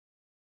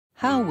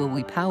How will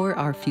we power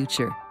our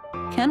future?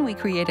 Can we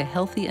create a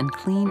healthy and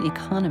clean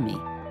economy?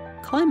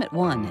 Climate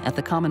One at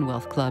the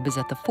Commonwealth Club is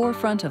at the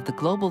forefront of the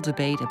global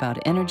debate about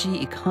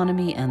energy,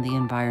 economy, and the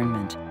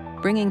environment.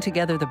 Bringing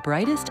together the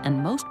brightest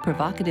and most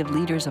provocative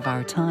leaders of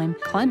our time,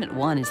 Climate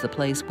One is the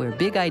place where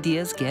big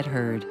ideas get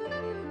heard.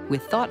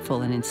 With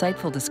thoughtful and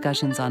insightful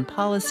discussions on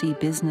policy,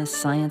 business,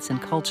 science,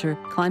 and culture,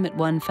 Climate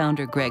One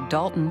founder Greg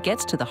Dalton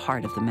gets to the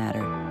heart of the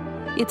matter.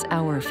 It's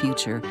our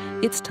future.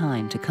 It's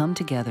time to come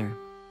together.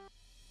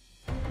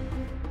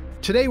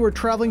 Today we're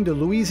traveling to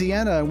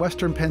Louisiana and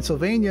western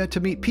Pennsylvania to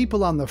meet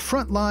people on the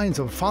front lines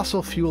of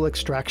fossil fuel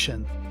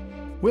extraction.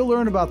 We'll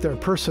learn about their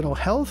personal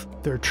health,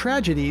 their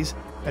tragedies,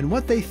 and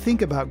what they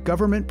think about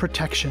government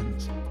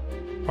protections.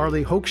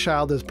 Arlie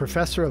Hochschild is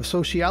professor of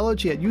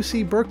sociology at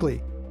UC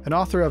Berkeley and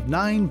author of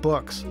 9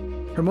 books.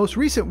 Her most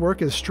recent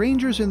work is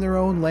Strangers in Their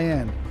Own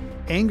Land,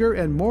 Anger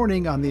and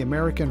Mourning on the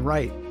American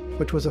Right,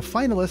 which was a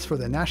finalist for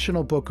the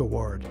National Book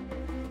Award.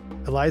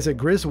 Eliza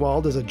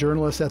Griswold is a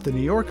journalist at The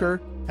New Yorker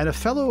and a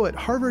fellow at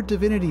Harvard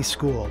Divinity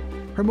School.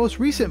 Her most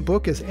recent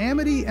book is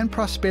Amity and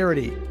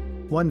Prosperity,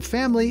 One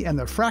Family and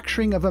the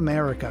Fracturing of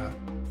America.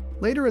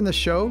 Later in the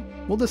show,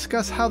 we'll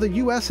discuss how the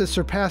U.S. has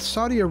surpassed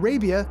Saudi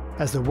Arabia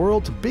as the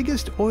world's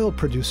biggest oil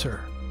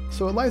producer.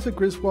 So Eliza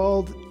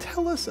Griswold,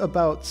 tell us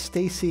about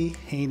Stacey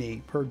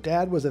Haney. Her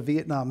dad was a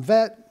Vietnam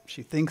vet.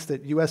 She thinks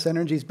that U.S.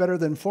 energy is better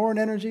than foreign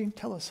energy.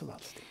 Tell us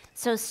about Stacey.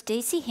 So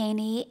Stacey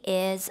Haney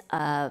is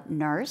a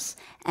nurse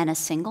and a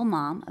single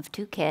mom of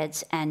 2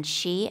 kids, and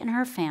she and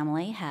her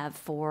family have,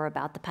 for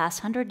about the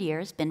past 100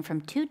 years, been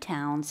from 2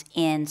 towns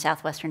in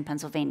southwestern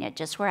Pennsylvania,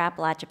 just where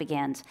Appalachia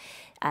begins,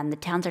 and the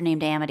towns are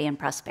named Amity and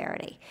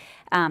Prosperity.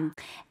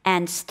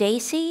 And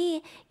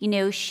Stacey,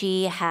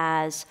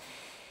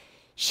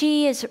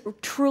 she is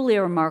truly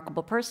a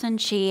remarkable person.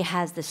 She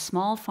has this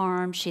small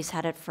farm. She's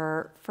had it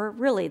for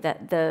really,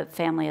 the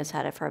family has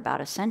had it for about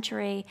a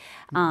century.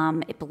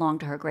 It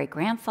belonged to her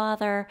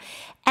great-grandfather.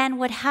 And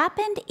what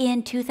happened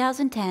in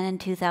 2010 and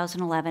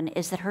 2011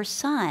 is that her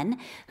son,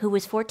 who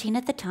was 14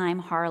 at the time,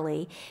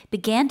 Harley,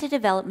 began to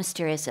develop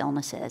mysterious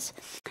illnesses.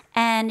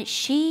 And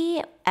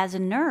she, as a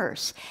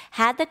nurse,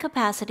 had the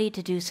capacity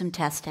to do some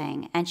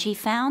testing. And she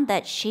found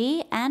that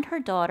she and her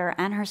daughter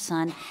and her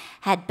son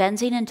had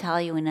benzene and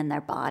toluene in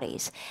their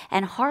bodies.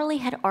 And Harley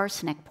had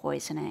arsenic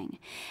poisoning.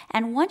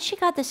 And once she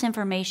got this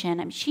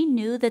information, she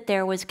knew that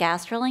there was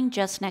gas drilling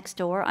just next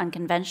door,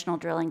 unconventional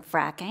drilling,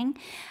 fracking,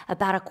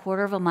 about a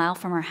quarter of a mile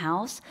from her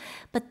house.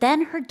 But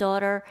then her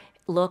daughter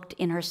looked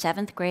in her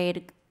 7th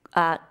grade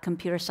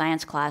computer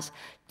science class,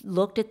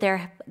 looked at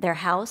their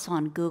house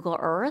on Google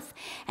Earth,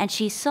 and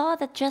she saw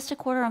that just a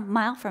quarter of a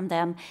mile from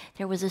them,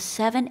 there was a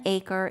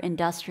 7-acre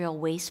industrial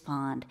waste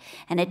pond.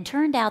 And it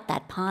turned out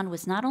that pond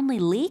was not only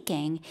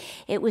leaking,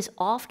 it was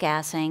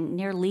off-gassing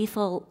near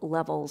lethal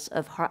levels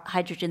of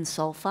hydrogen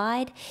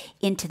sulfide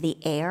into the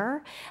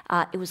air.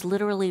 It was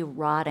literally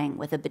rotting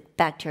with a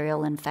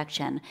bacterial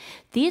infection.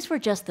 These were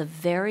just the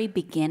very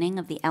beginning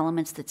of the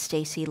elements that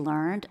Stacey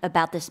learned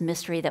about this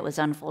mystery that was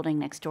unfolding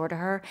next door to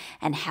her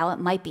and how it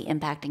might be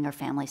impacting her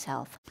family's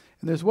health.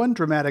 And there's one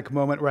dramatic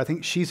moment where I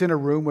think she's in a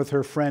room with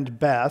her friend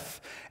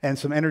Beth and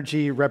some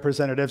energy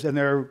representatives, and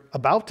they're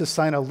about to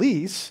sign a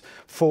lease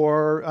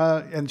for,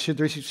 and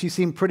she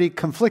seemed pretty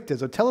conflicted.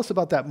 So tell us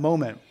about that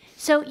moment.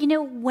 So,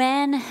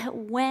 when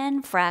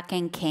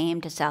fracking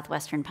came to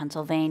southwestern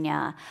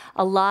Pennsylvania,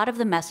 a lot of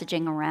the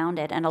messaging around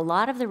it and a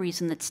lot of the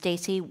reason that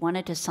Stacey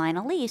wanted to sign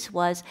a lease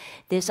was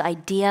this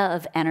idea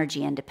of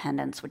energy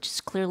independence, which is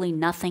clearly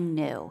nothing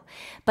new.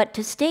 But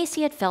to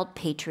Stacey, it felt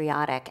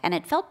patriotic, and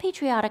it felt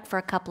patriotic for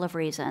a couple of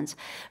reasons.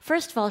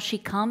 First of all, she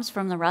comes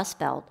from the Rust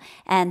Belt,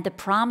 and the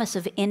promise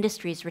of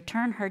industry's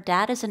return. Her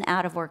dad is an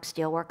out-of-work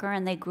steelworker,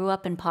 and they grew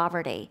up in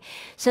poverty.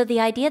 So the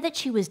idea that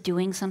she was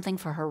doing something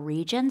for her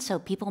region so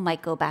people might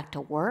go back to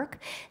work,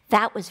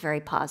 that was very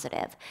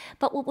positive.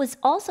 But what was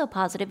also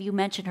positive, you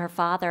mentioned her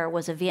father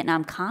was a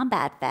Vietnam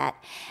combat vet,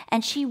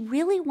 and she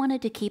really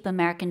wanted to keep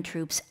American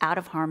troops out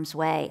of harm's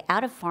way,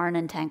 out of foreign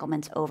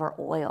entanglements over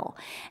oil.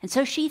 And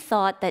so she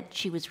thought that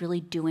she was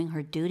really doing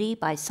her duty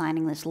by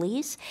signing this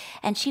lease,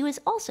 and she was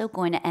also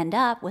going to end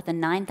up with a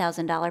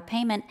 $9,000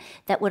 payment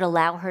that would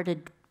allow her to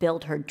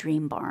build her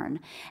dream barn.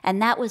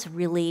 And that was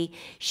really,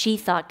 she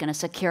thought, going to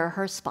secure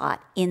her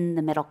spot in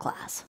the middle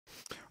class.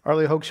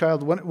 Arlie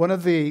Hochschild, one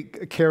of the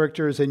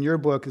characters in your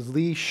book is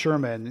Lee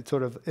Sherman. It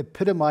sort of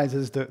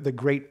epitomizes the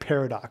great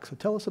paradox. So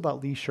tell us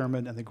about Lee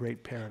Sherman and the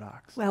great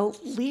paradox. Well,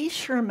 Lee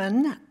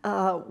Sherman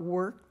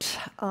worked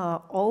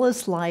all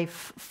his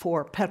life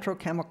for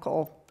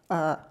petrochemical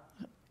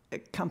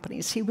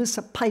companies. He was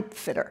a pipe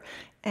fitter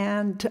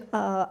and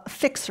a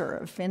fixer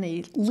of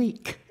any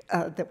leak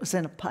that was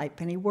in a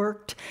pipe. And he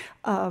worked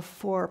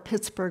for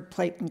Pittsburgh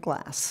Plate and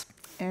Glass.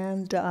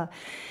 And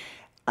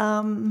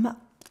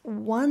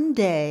one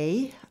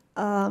day,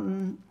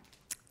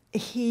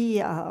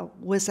 he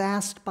was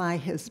asked by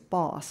his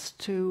boss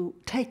to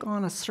take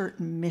on a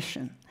certain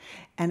mission,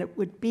 and it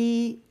would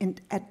be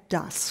at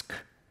dusk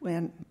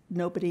when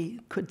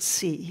nobody could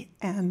see,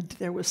 and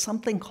there was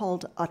something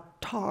called a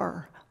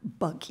tar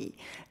buggy,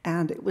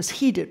 and it was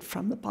heated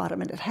from the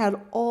bottom, and it had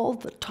all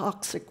the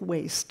toxic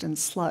waste and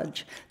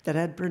sludge that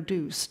had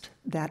produced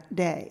that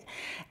day.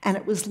 And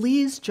it was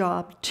Lee's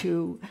job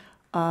to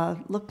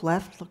look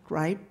left, look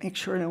right, make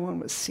sure no one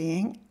was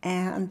seeing,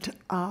 and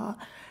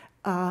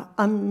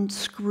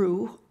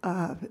unscrew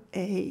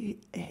a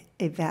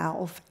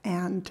valve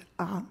and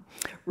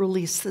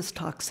release this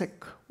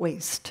toxic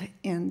waste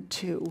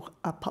into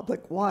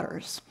public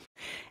waters.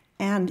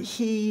 And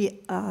he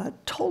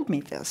told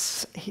me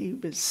this. He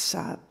was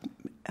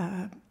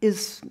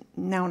is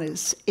now in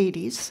his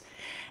 80s,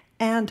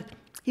 and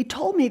he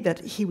told me that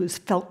he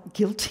felt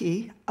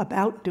guilty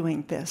about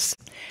doing this.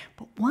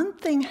 But one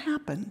thing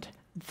happened,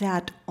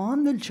 that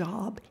on the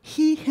job,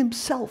 he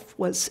himself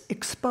was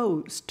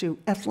exposed to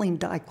ethylene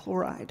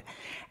dichloride,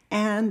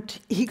 and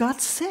he got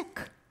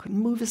sick, couldn't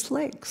move his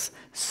legs.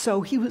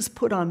 So he was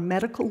put on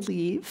medical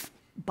leave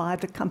by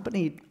the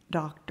company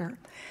doctor,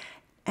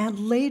 and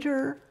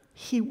later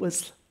he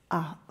was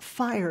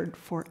fired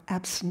for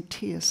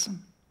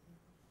absenteeism.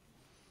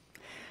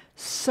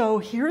 So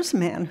here's a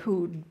man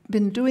who'd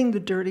been doing the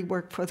dirty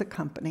work for the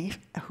company,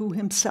 who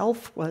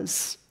himself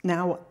was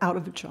now out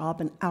of a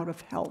job and out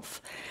of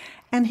health.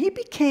 And he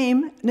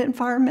became an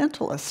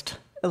environmentalist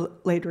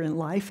later in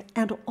life,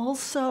 and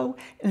also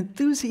an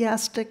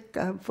enthusiastic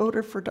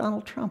voter for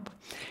Donald Trump.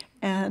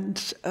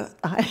 And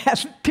I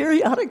have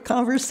periodic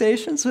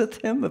conversations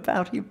with him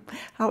about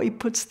how he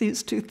puts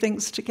these two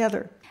things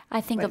together. I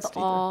think of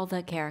all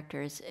the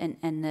characters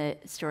and the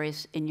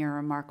stories in your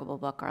remarkable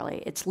book,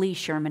 Arlie, it's Lee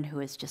Sherman who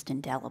is just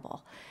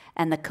indelible.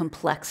 And the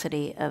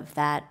complexity of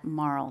that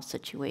moral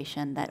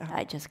situation that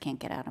I just can't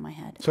get out of my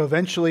head. So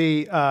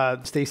eventually,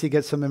 Stacy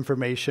gets some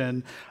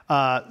information.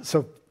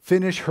 So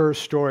finish her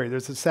story.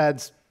 There's a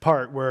sad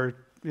part where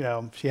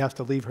she has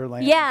to leave her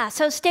land. Yeah,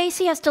 so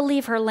Stacy has to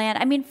leave her land.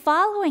 I mean,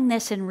 following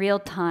this in real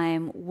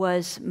time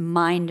was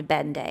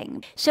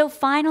mind-bending. So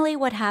finally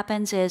what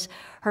happens is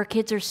her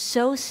kids are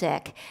so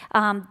sick,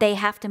 they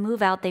have to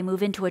move out. They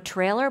move into a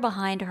trailer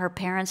behind her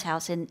parents'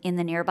 house in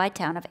the nearby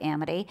town of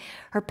Amity.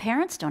 Her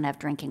parents don't have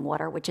drinking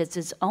water, which is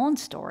his own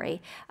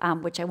story,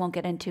 which I won't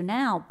get into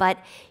now. But,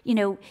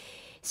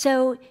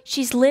 so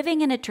she's living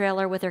in a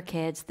trailer with her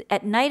kids.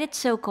 At night it's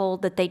so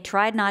cold that they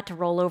tried not to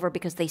roll over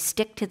because they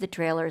stick to the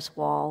trailer's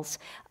walls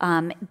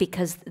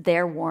because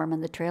they're warm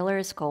and the trailer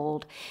is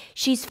cold.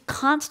 She's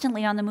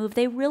constantly on the move.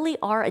 They really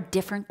are a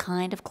different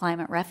kind of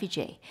climate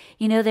refugee.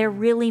 They're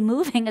really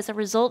moving as a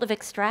result of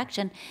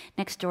extraction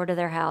next door to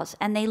their house.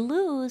 And they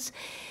lose,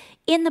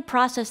 in the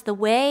process, the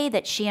way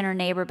that she and her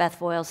neighbor Beth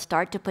Voyle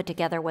start to put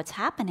together what's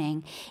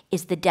happening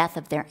is the death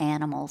of their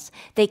animals.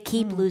 They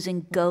keep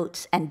losing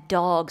goats and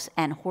dogs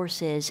and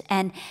horses,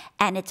 and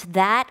it's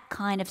that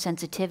kind of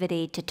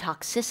sensitivity to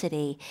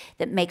toxicity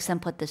that makes them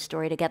put this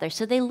story together.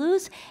 So they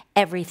lose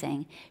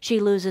everything.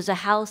 She loses a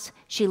house,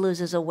 she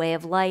loses a way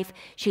of life,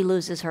 she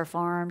loses her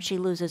farm, she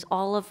loses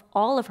all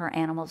of her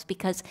animals,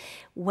 because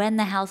when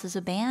the house is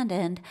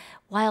abandoned,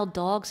 wild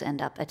dogs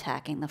end up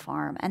attacking the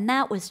farm. And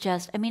that was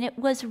just, it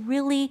was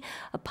really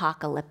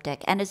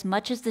apocalyptic. And as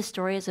much as the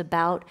story is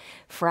about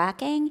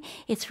fracking,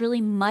 it's really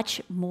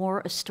much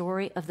more a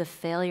story of the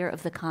failure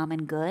of the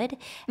common good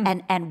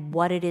and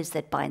what it is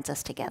that binds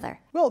us together.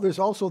 Well, there's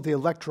also the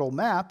electoral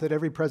map that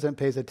every president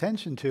pays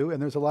attention to,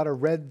 and there's a lot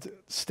of red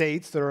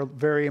states that are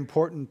very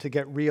important to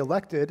get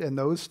reelected, and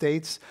those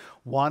states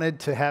wanted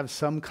to have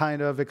some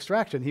kind of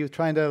extraction. He was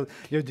trying to,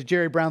 the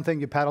Jerry Brown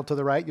thing, you paddle to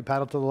the right, you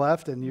paddle to the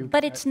left, and you...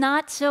 But it's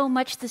not so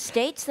much the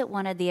states that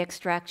wanted the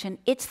extraction,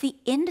 it's the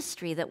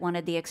industry that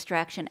wanted the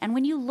extraction. And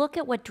when you look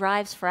at what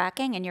drives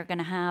fracking, and you're going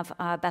to have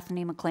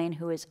Bethany McLean,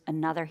 who is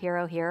another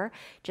hero here,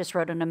 just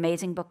wrote an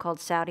amazing book called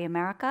Saudi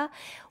America.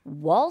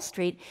 Wall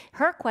Street,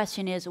 her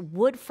question is,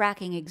 would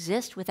fracking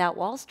exist without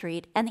Wall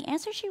Street? And the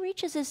answer she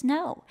reaches is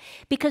no,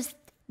 because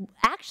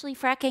actually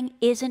fracking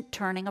isn't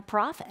turning a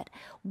profit.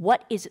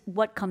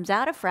 What comes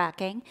out of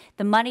fracking,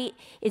 the money,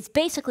 is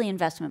basically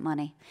investment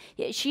money.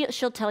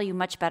 She'll tell you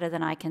much better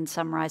than I can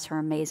summarize her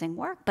amazing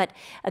work. But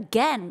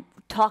again,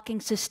 talking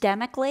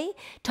systemically,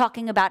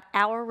 talking about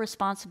our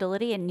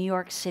responsibility in New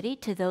York City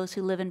to those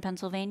who live in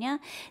Pennsylvania,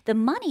 the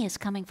money is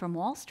coming from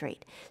Wall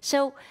Street.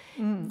 So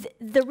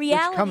the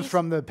reality... Which comes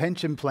from the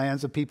pension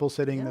plans of people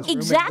sitting in this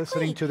room and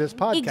listening to this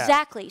podcast.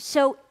 Exactly.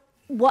 So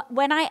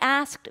when I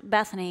asked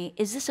Bethany,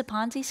 is this a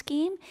Ponzi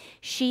scheme?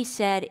 She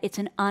said it's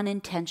an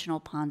unintentional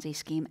Ponzi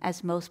scheme,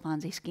 as most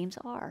Ponzi schemes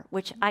are,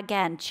 which,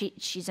 again,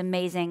 she's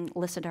amazing.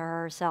 Listen to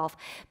her herself.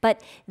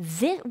 But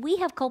we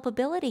have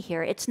culpability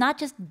here. It's not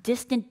just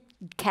distant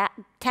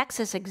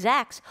Texas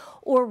execs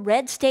or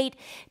red state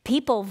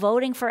people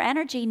voting for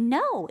energy.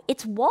 No,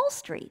 it's Wall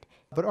Street.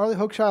 But Arlie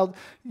Hochschild,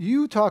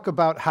 you talk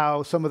about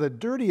how some of the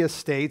dirtiest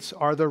states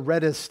are the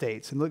reddest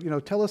states.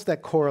 And tell us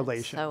that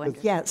correlation.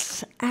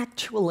 Yes,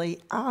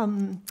 actually,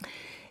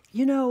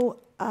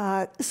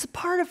 it's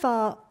part of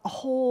a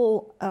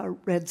whole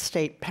red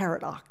state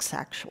paradox,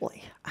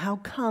 actually. How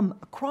come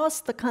across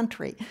the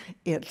country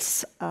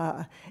it's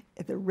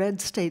the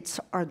red states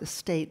are the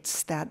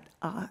states that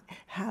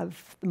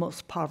have the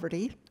most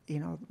poverty,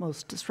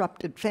 most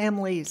disrupted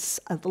families,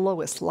 the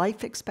lowest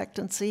life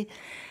expectancy.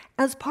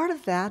 As part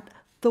of that,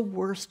 the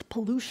worst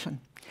pollution.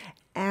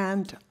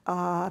 And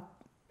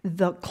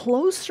the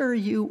closer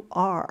you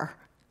are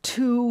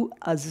to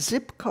a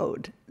zip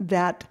code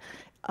that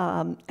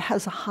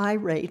has a high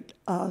rate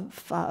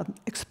of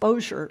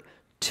exposure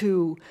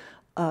to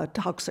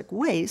toxic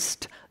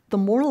waste, the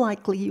more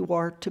likely you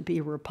are to be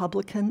a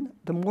Republican,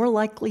 the more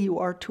likely you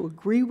are to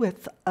agree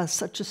with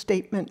such a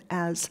statement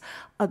as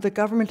the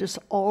government is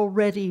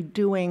already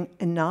doing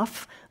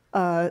enough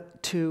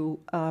to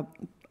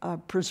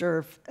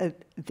preserve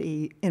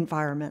the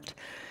environment.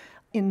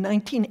 In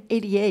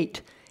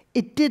 1988,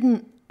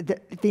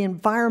 the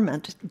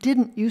environment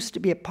didn't used to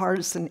be a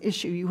partisan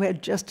issue. You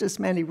had just as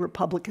many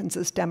Republicans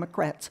as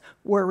Democrats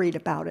worried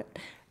about it.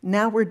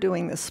 Now we're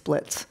doing the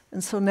splits.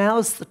 And so now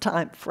is the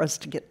time for us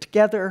to get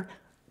together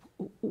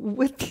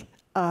with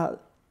the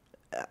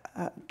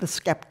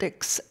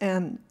skeptics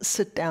and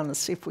sit down and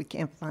see if we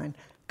can't find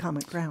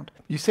common ground.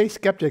 You say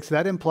skeptics,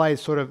 that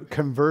implies sort of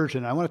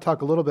conversion. I want to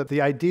talk a little bit,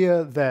 the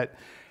idea that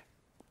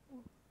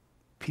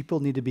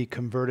people need to be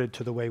converted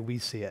to the way we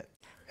see it.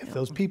 If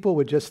those people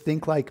would just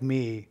think like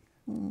me,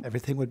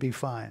 everything would be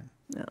fine.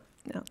 No.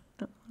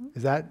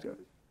 Is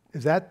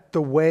that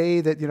the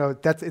way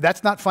that,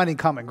 that's not finding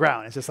common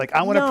ground. It's just like,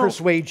 I want to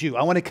persuade you.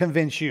 I want to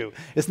convince you.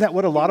 Isn't that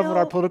what a lot of what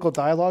our political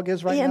dialogue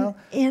is right now?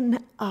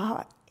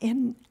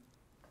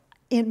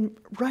 In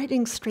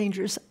Writing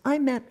Strangers, I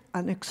met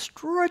an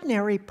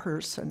extraordinary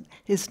person.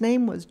 His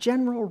name was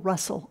General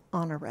Russell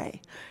Honore,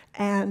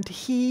 and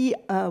he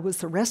was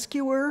the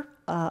rescuer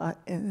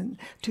in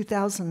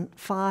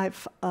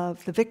 2005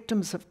 of the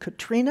victims of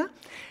Katrina.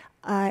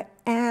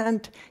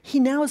 And he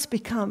now has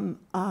become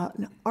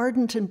an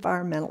ardent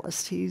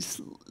environmentalist.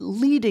 He's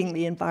leading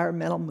the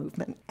environmental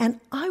movement. And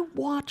I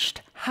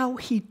watched how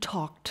he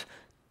talked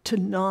to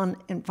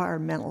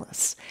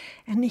non-environmentalists.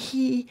 And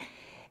he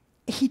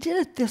did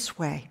it this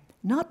way,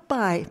 not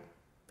by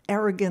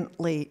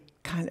arrogantly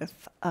kind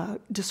of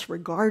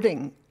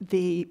disregarding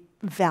the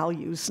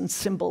values and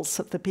symbols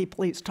of the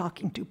people he's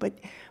talking to, but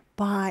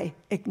by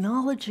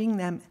acknowledging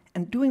them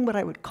and doing what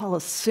I would call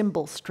a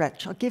symbol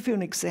stretch. I'll give you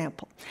an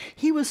example.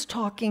 He was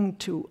talking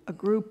to a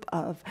group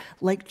of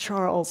Lake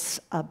Charles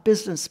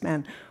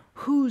businessmen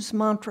whose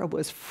mantra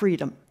was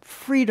freedom,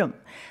 freedom.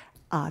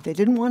 They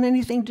didn't want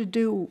anything to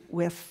do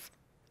with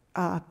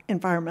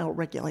environmental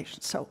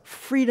regulations. So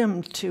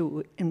freedom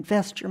to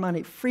invest your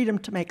money, freedom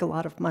to make a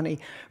lot of money,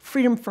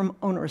 freedom from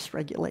onerous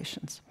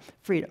regulations,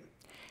 freedom.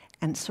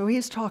 And so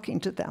he's talking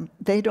to them.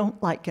 They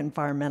don't like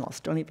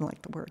environmentalists, don't even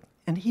like the word.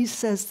 And he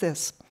says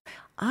this,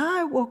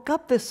 I woke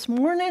up this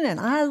morning and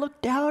I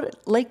looked out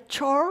at Lake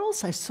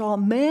Charles. I saw a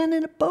man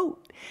in a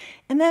boat,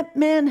 and that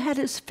man had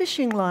his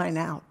fishing line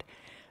out.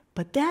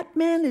 But that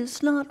man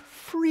is not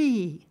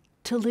free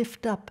to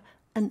lift up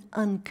an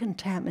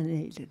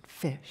uncontaminated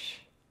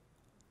fish.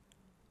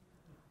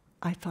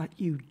 I thought,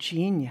 you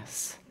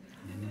genius.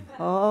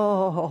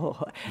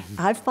 Oh,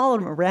 I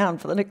followed him around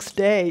for the next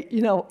day.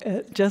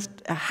 Just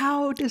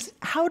how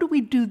do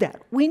we do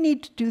that? We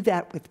need to do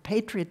that with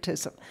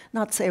patriotism.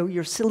 Not say, oh,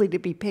 you're silly to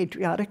be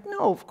patriotic.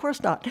 No, of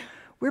course not.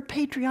 We're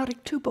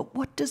patriotic too, but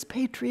what does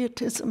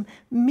patriotism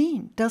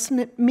mean? Doesn't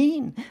it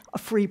mean a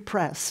free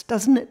press?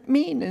 Doesn't it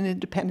mean an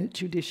independent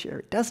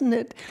judiciary? Doesn't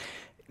it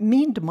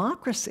mean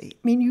democracy? I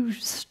mean, you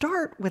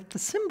start with the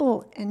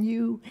symbol and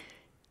you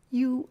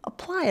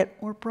apply it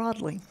more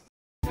broadly.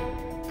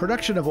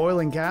 Production of oil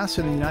and gas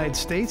in the United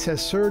States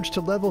has surged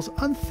to levels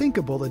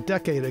unthinkable a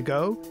decade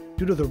ago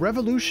due to the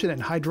revolution in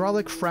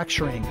hydraulic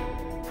fracturing.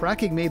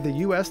 Fracking made the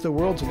U.S. the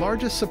world's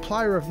largest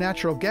supplier of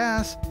natural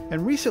gas,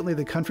 and recently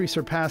the country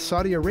surpassed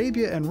Saudi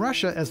Arabia and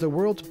Russia as the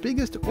world's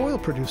biggest oil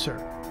producer.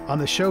 On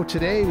the show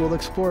today, we'll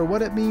explore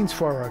what it means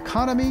for our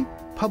economy,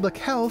 public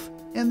health,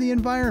 and the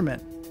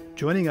environment.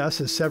 Joining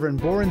us is Severin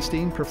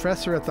Borenstein,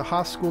 professor at the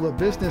Haas School of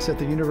Business at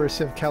the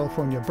University of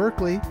California,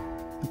 Berkeley.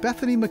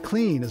 Bethany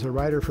McLean is a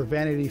writer for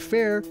Vanity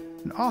Fair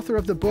and author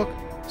of the book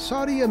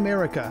Saudi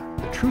America,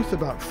 The Truth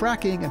About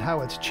Fracking and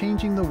How It's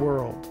Changing the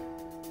World.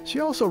 She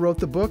also wrote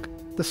the book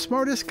The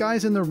Smartest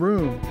Guys in the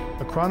Room,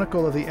 a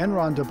chronicle of the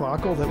Enron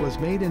debacle that was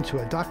made into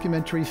a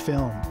documentary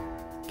film.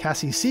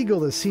 Cassie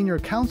Siegel is senior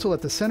counsel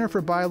at the Center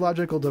for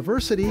Biological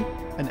Diversity,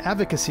 an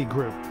advocacy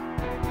group.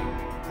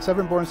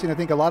 Severin Borenstein, I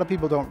think a lot of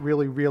people don't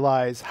really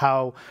realize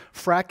how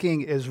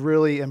fracking is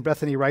really, and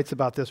Bethany writes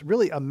about this,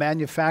 really a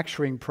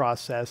manufacturing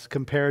process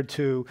compared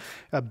to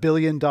a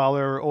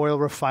billion-dollar oil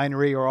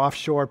refinery or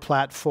offshore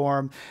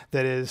platform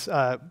that is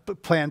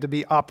planned to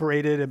be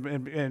operated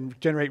and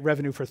generate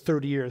revenue for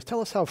 30 years.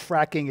 Tell us how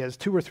fracking is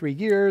 2 or 3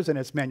 years, and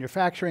it's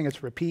manufacturing,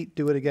 it's repeat,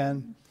 do it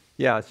again.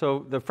 Yeah,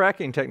 so the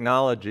fracking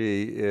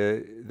technology,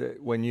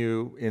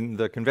 in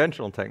the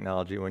conventional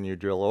technology, when you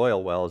drill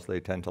oil wells, they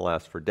tend to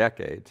last for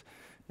decades.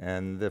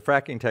 And the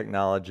fracking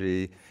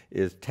technology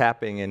is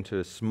tapping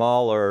into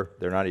smaller,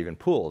 they're not even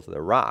pools,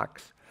 they're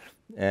rocks,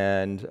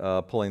 and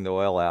pulling the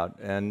oil out.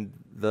 And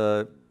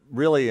the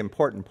really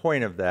important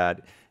point of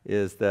that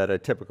is that a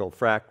typical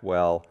frack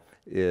well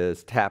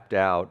is tapped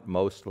out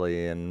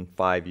mostly in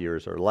 5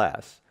 years or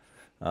less.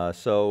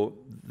 So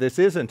this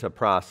isn't a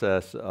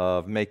process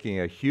of making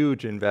a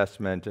huge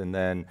investment and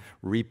then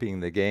reaping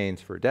the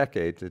gains for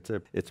decades. It's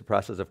a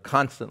process of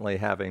constantly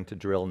having to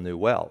drill new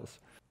wells.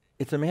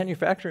 It's a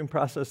manufacturing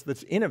process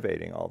that's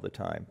innovating all the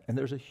time, and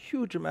there's a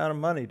huge amount of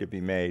money to be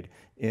made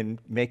in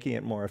making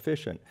it more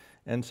efficient.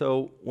 And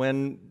so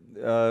when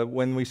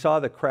we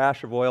saw the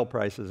crash of oil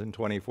prices in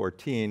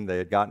 2014, they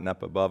had gotten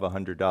up above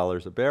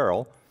 $100 a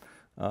barrel,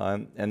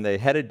 and they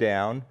headed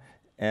down,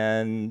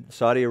 and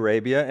Saudi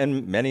Arabia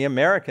and many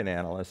American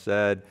analysts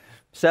said,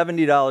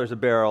 $70 a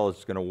barrel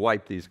is going to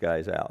wipe these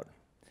guys out.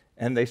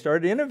 And they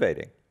started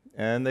innovating,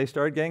 and they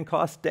started getting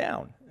costs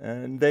down.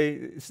 And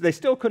they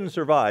still couldn't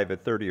survive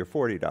at $30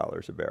 or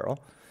 $40 a barrel,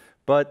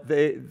 but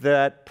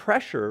that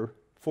pressure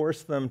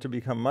forced them to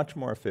become much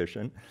more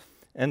efficient.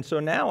 And so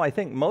now I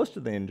think most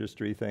of the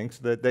industry thinks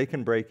that they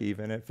can break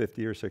even at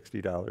 $50 or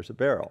 $60 a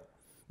barrel.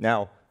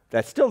 Now,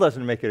 that still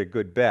doesn't make it a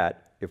good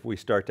bet if we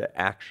start to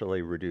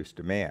actually reduce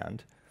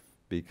demand,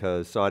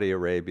 because Saudi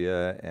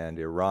Arabia and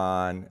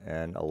Iran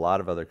and a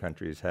lot of other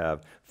countries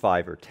have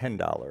 $5 or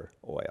 $10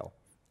 oil.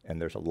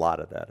 And there's a lot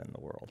of that in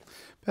the world.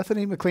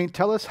 Bethany McLean,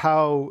 tell us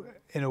how,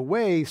 in a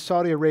way,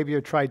 Saudi Arabia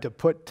tried to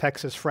put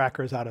Texas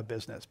frackers out of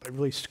business, but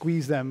really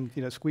squeeze them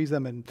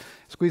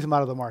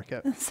out of the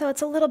market. So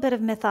it's a little bit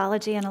of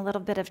mythology and a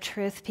little bit of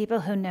truth.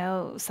 People who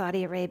know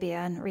Saudi Arabia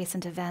and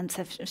recent events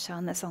have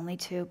shown this only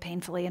too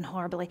painfully and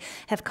horribly,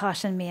 have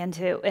cautioned me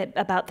into it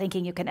about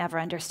thinking you can ever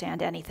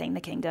understand anything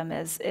the kingdom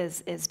is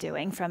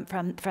doing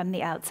from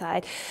the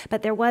outside.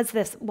 But there was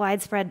this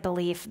widespread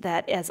belief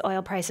that as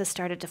oil prices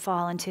started to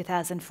fall in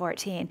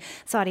 2014,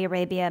 Saudi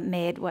Arabia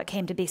made what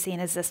came to be seen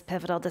as this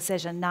pivotal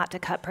decision not to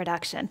cut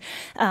production,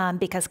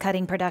 because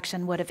cutting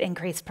production would have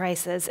increased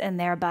prices and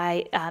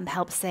thereby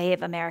helped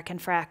save American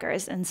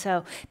frackers. And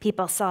so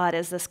people saw it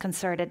as this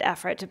concerted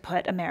effort to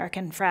put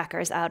American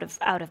frackers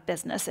out of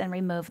business and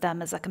remove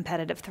them as a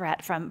competitive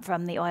threat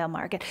from the oil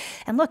market.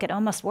 And look, it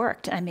almost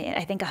worked. I mean,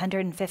 I think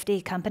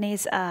 150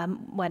 companies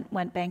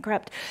went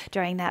bankrupt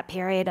during that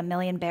period. 1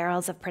 million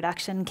barrels of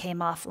production came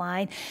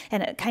offline,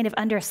 and it kind of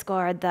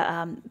underscored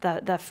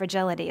the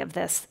fragility of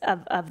this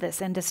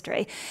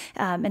industry.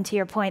 And to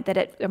your point that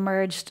it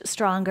emerged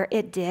stronger,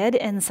 it did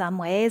in some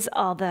ways,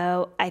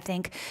 although I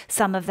think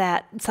some of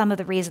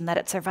the reason that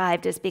it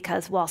survived is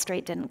because Wall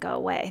Street didn't go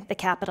away. The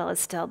capital is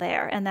still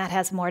there, and that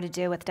has more to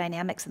do with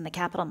dynamics in the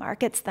capital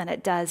markets than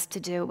it does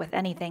to do with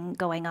anything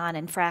going on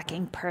in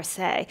fracking per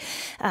se.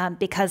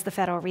 Because the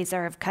Federal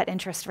Reserve cut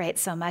interest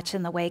rates so much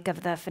in the wake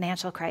of the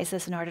financial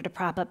crisis in order to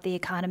prop up the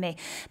economy,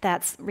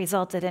 that's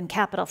resulted in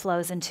capital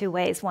flows in two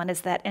ways. One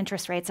is that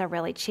interest rates are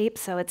really cheap,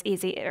 so it's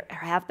easy, or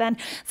have been,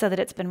 so that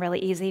it's been really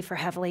easy for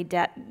heavily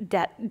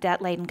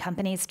debt-laden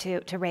companies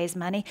to raise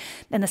money.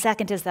 And the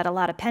second is that a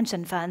lot of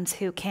pension funds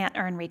who can't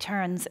earn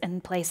returns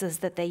in places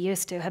that they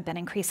used to have been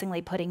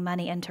increasingly putting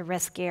money into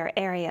riskier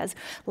areas,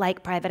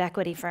 like private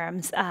equity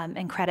firms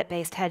and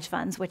credit-based hedge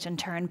funds, which in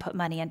turn put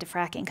money into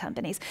fracking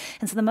companies.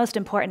 And so the most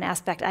important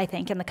aspect, I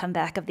think, in the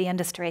comeback of the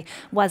industry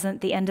wasn't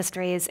the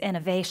industry's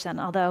innovation,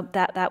 although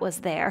that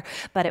was there,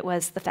 but it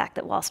was the fact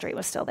that Wall Street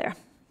was still there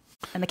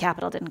and the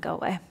capital didn't go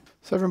away.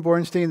 Severin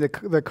Borenstein,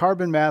 the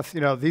carbon math,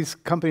 these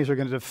companies are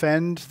going to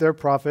defend their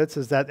profits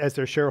as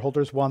their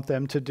shareholders want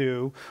them to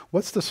do.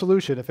 What's the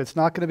solution? If it's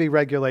not going to be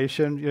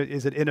regulation,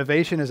 is it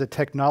innovation? Is it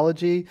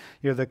technology?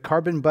 The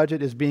carbon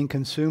budget is being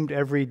consumed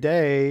every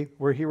day.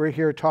 We're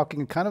here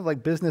talking kind of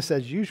like business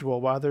as usual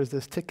while there's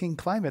this ticking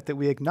climate that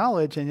we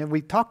acknowledge, and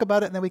we talk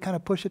about it and then we kind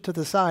of push it to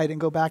the side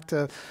and go back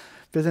to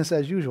business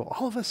as usual.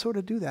 All of us sort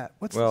of do that.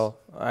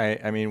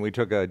 I mean, we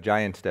took a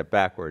giant step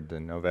backwards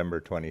in November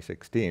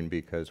 2016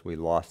 because we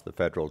lost the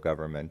federal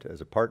government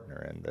as a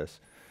partner in this.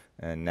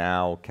 And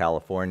now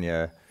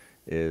California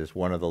is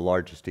one of the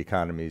largest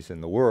economies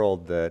in the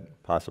world,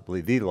 possibly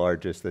the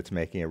largest, that's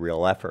making a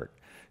real effort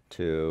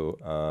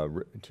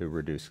to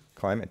reduce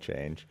climate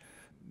change.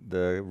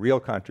 The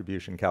real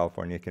contribution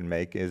California can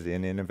make is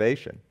in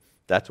innovation.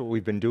 That's what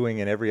we've been doing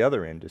in every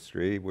other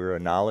industry. We're a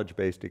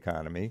knowledge-based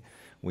economy.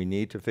 We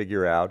need to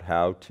figure out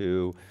how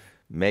to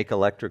make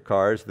electric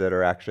cars that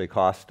are actually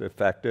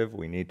cost-effective.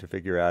 We need to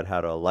figure out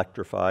how to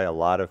electrify a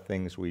lot of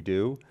things we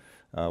do.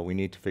 We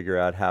need to figure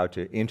out how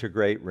to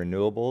integrate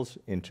renewables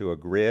into a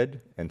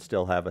grid and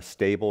still have a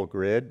stable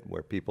grid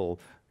where people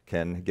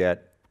can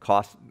get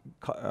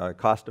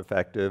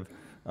cost-effective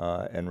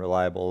and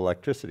reliable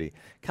electricity.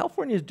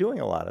 California is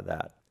doing a lot of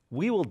that.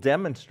 We will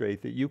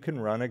demonstrate that you can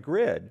run a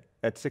grid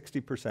at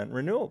 60%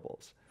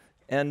 renewables.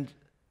 And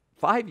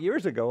 5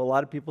 years ago, a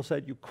lot of people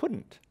said you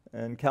couldn't.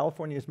 And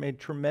California has made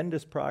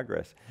tremendous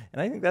progress.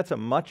 And I think that's a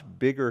much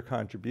bigger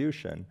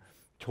contribution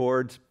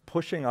towards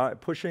pushing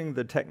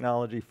the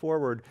technology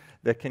forward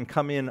that can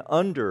come in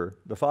under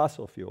the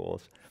fossil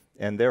fuels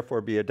and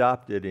therefore be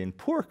adopted in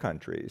poor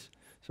countries.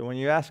 So when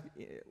you ask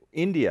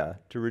India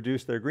to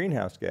reduce their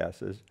greenhouse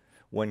gases,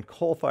 when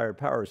coal-fired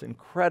power is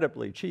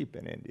incredibly cheap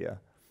in India,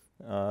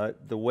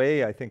 the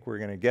way I think we're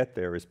going to get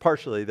there is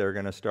partially they're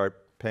going to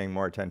start paying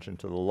more attention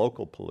to the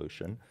local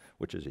pollution,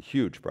 which is a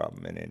huge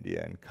problem in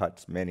India and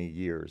cuts many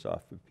years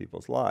off of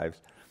people's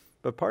lives.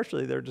 But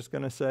partially they're just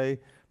going to say,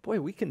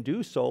 boy, we can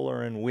do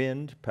solar and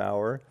wind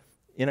power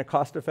in a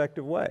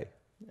cost-effective way.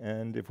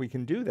 And if we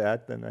can do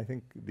that, then I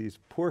think these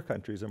poor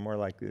countries are more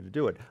likely to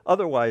do it.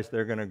 Otherwise,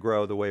 they're going to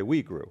grow the way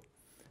we grew,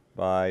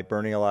 by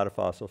burning a lot of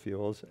fossil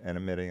fuels and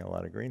emitting a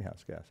lot of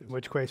greenhouse gases. In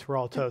which case, we're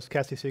all toast.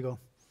 Cassie Siegel.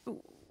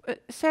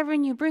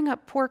 Severin, you bring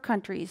up poor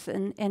countries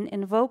and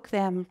invoke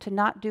them to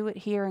not do it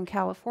here in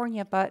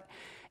California, but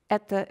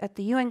at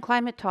the UN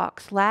climate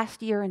talks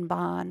last year in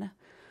Bonn,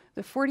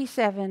 the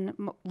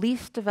 47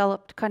 least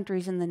developed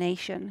countries in the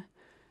nation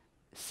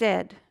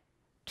said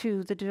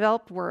to the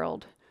developed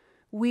world,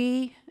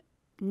 we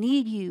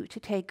need you to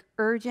take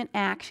urgent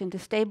action to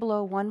stay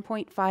below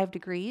 1.5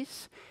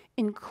 degrees,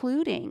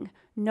 including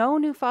no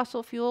new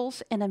fossil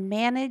fuels and a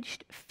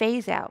managed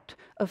phase out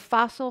of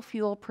fossil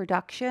fuel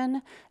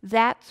production.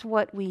 That's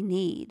what we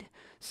need.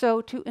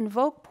 So to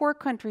invoke poor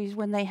countries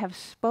when they have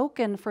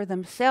spoken for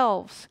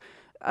themselves,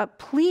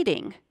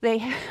 pleading,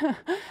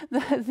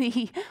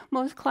 the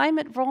most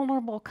climate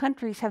vulnerable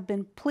countries have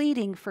been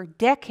pleading for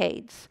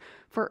decades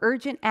for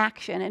urgent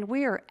action, and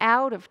we are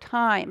out of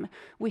time.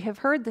 We have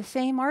heard the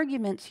same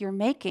arguments you're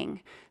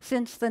making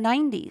since the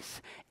 90s.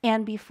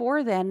 And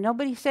before then,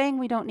 nobody's saying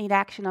we don't need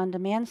action on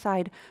demand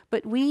side,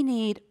 but we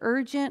need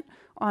urgent,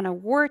 on a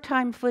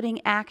wartime footing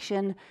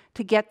action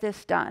to get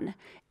this done.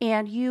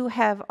 And you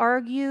have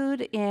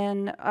argued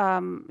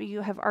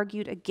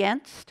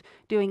against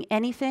doing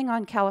anything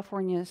on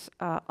California's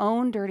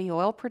own dirty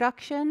oil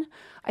production.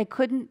 I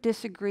couldn't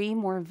disagree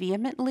more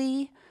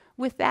vehemently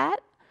with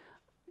that.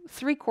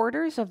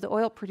 3/4 of the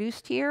oil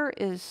produced here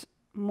is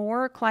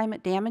more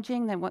climate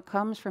damaging than what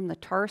comes from the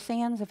tar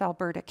sands of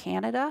Alberta,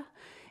 Canada.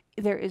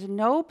 There is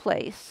no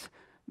place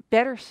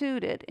better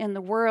suited in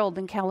the world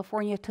than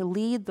California to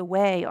lead the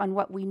way on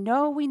what we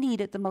know we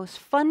need at the most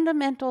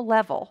fundamental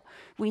level.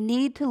 We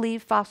need to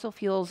leave fossil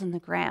fuels in the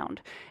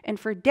ground. And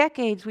for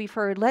decades we've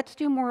heard, let's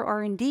do more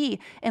R&D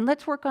and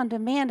let's work on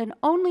demand, and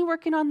only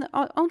working on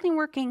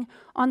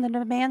the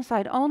demand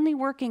side, only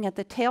working at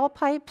the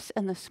tailpipes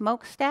and the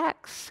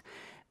smokestacks.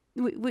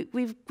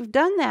 We've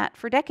done that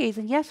for decades,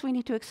 and yes, we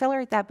need to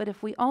accelerate that, but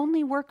if we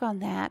only work on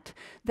that,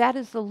 that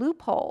is the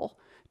loophole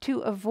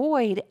to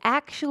avoid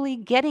actually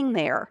getting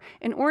there.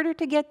 In order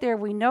to get there,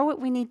 we know what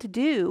we need to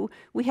do.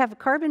 We have a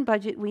carbon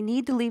budget. We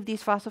need to leave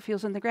these fossil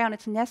fuels in the ground.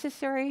 It's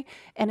necessary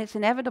and it's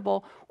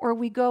inevitable, or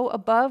we go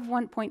above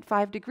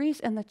 1.5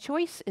 degrees, and the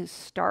choice is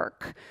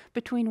stark.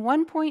 Between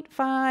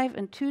 1.5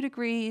 and 2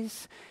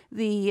 degrees,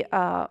 the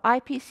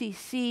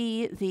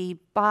IPCC,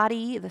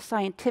 the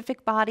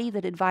scientific body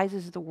that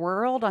advises the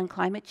world on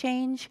climate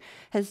change,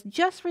 has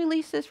just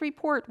released this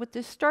report with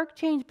this stark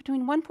change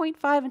between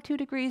 1.5 and 2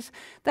 degrees.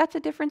 That's a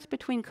difference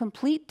between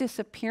complete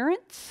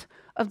disappearance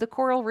of the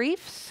coral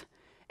reefs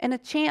and a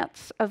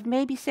chance of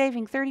maybe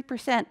saving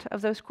 30%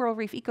 of those coral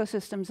reef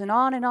ecosystems, and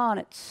on and on.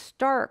 It's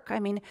stark. I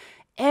mean,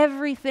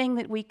 everything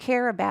that we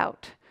care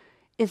about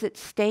is at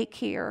stake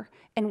here,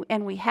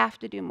 and we have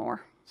to do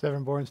more.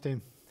 Severin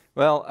Borenstein.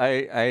 Well,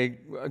 I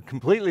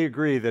completely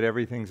agree that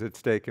everything's at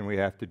stake and we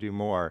have to do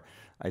more.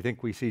 I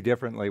think we see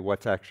differently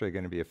what's actually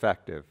going to be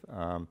effective.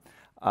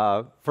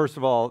 First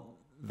of all,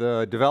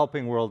 the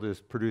developing world is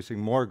producing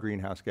more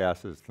greenhouse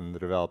gases than the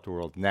developed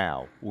world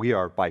now. We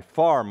are by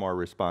far more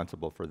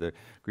responsible for the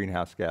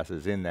greenhouse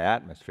gases in the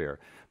atmosphere.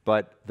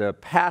 But the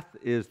path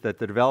is that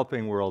the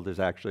developing world is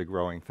actually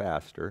growing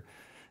faster.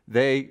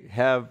 They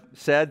have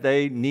said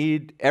they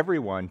need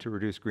everyone to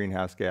reduce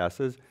greenhouse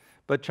gases,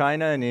 but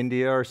China and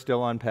India are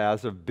still on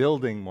paths of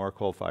building more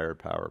coal-fired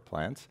power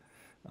plants.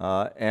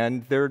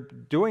 And they're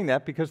doing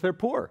that because they're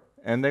poor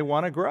and they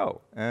want to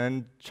grow.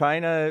 And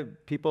China,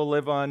 people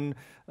live on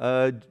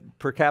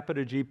per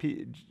capita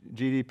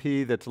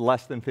GDP that's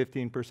less than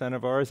 15%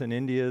 of ours, and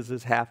India's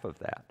is half of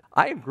that.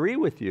 I agree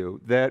with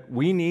you that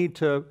we need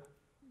to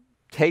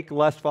take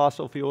less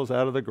fossil fuels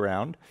out of the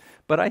ground,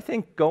 but I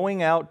think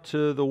going out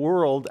to the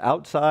world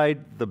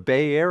outside the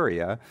Bay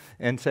Area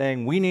and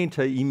saying we need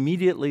to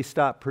immediately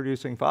stop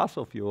producing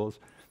fossil fuels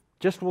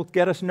just will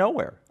get us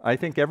nowhere. I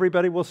think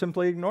everybody will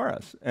simply ignore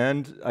us.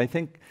 And I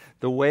think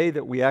the way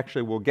that we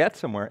actually will get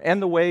somewhere,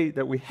 and the way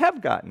that we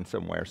have gotten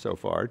somewhere so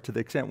far, to the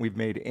extent we've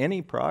made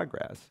any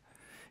progress,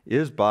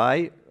 is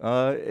by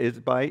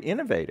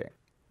innovating.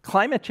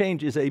 Climate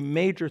change is a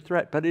major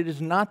threat, but it is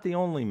not the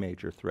only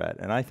major threat.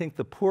 And I think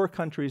the poor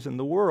countries in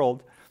the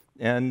world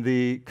and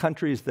the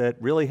countries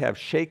that really have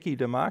shaky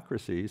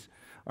democracies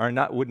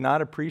would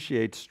not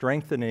appreciate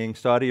strengthening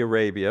Saudi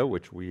Arabia,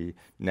 which we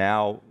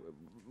now,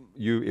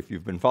 if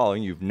you've been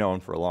following, you've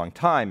known for a long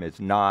time is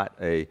not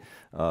a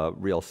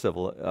real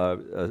civil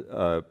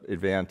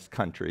advanced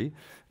country,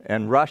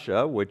 and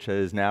Russia, which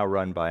is now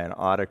run by an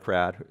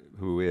autocrat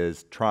who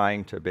is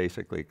trying to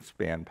basically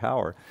expand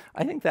power.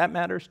 I think that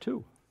matters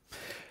too.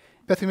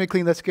 Bethany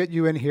McLean, let's get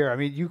you in here. I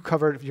mean, you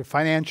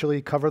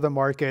financially cover the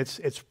markets.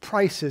 It's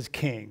price is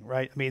king,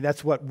 right? I mean,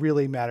 that's what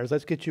really matters.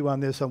 Let's get you on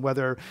this, on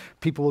whether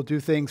people will do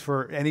things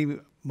for any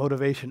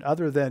motivation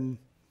other than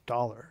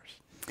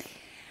dollars.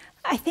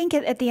 I think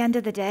at the end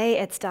of the day,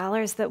 it's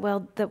dollars that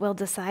will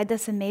decide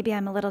this, and maybe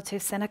I'm a little too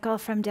cynical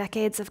from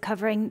decades of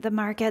covering the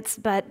markets,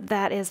 but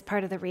that is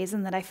part of the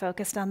reason that I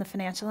focused on the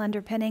financial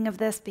underpinning of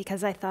this,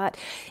 because I thought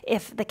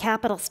if the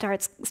capital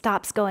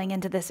stops going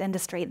into this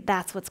industry,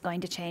 that's what's going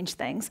to change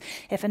things.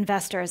 If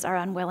investors are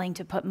unwilling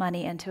to put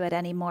money into it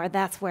anymore,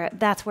 that's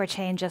where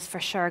change is for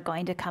sure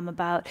going to come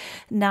about.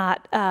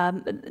 Not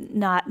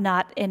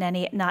in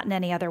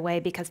any other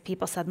way, because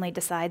people suddenly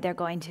decide they're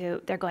going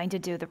to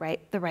do the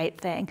right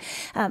thing.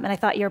 And I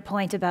thought your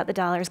point about the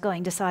dollars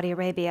going to Saudi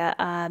Arabia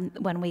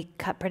when we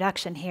cut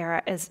production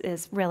here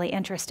is really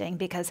interesting,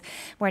 because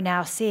we're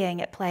now seeing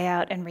it play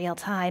out in real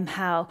time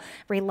how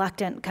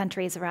reluctant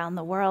countries around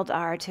the world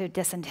are to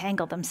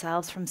disentangle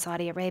themselves from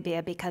Saudi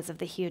Arabia because of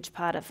the huge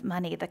pot of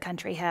money the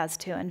country has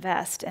to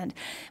invest. And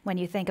when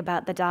you think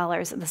about the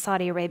dollars, the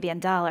Saudi Arabian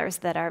dollars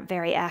that are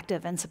very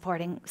active in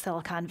supporting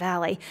Silicon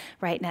Valley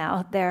right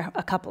now,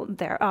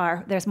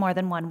 there's more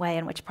than one way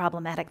in which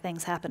problematic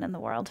things happen in the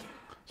world.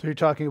 So you're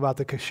talking about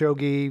the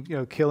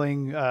Khashoggi,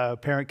 killing,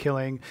 parent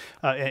killing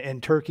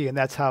in Turkey, and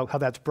that's how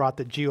that's brought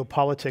the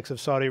geopolitics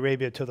of Saudi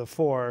Arabia to the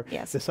fore.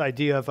 Yes. This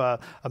idea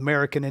of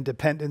American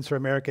independence or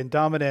American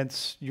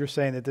dominance, you're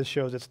saying that this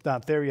shows it's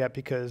not there yet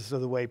because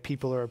of the way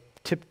people are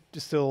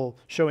still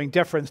showing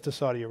deference to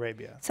Saudi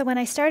Arabia. So when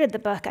I started the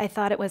book, I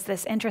thought it was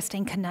this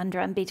interesting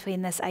conundrum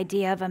between this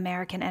idea of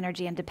American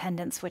energy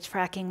independence, which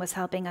fracking was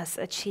helping us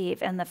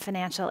achieve, and the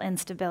financial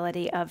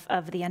instability of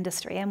the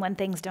industry. And when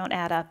things don't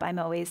add up, I'm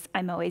always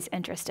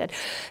interested.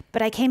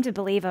 But I came to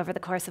believe over the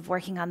course of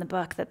working on the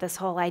book that this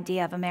whole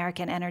idea of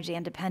American energy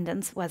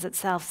independence was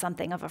itself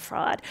something of a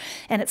fraud.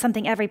 And it's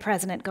something every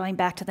president going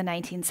back to the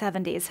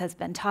 1970s has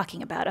been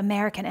talking about,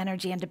 American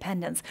energy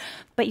independence.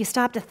 But you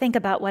stop to think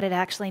about what it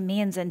actually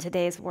means in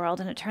today's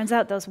world, and it turns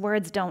out those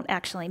words don't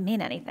actually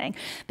mean anything,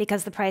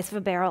 because the price of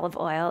a barrel of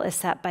oil is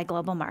set by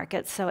global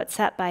markets, so it's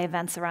set by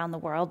events around the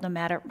world, no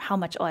matter how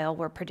much oil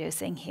we're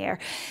producing here.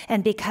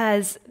 And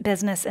because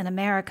business in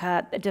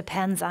America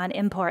depends on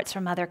imports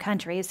from other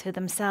countries who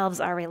themselves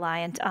are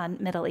reliant on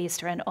Middle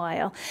Eastern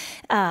oil,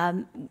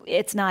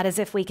 it's not as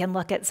if we can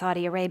look at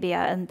Saudi Arabia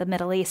and the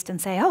Middle East and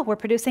say, oh, we're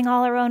producing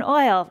all our own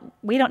oil,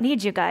 we don't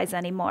need you guys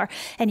anymore.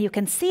 And you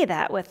can see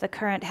that with the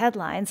current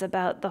headlines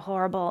about the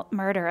horrible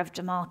murder of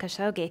Jamal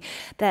Khashoggi,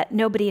 that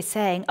nobody is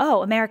saying,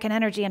 oh, American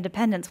energy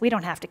independence, we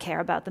don't have to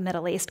care about the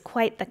Middle East.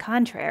 Quite the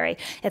contrary.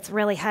 It's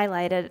really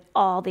highlighted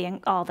all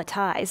the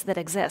ties that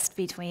exist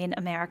between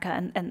America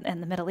and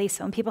the Middle East.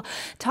 So when people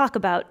talk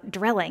about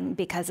drilling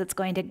because it's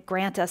going to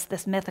grant us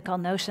this mythical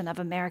notion of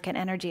American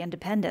energy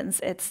independence,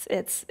 it's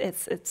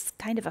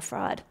kind of a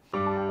fraud.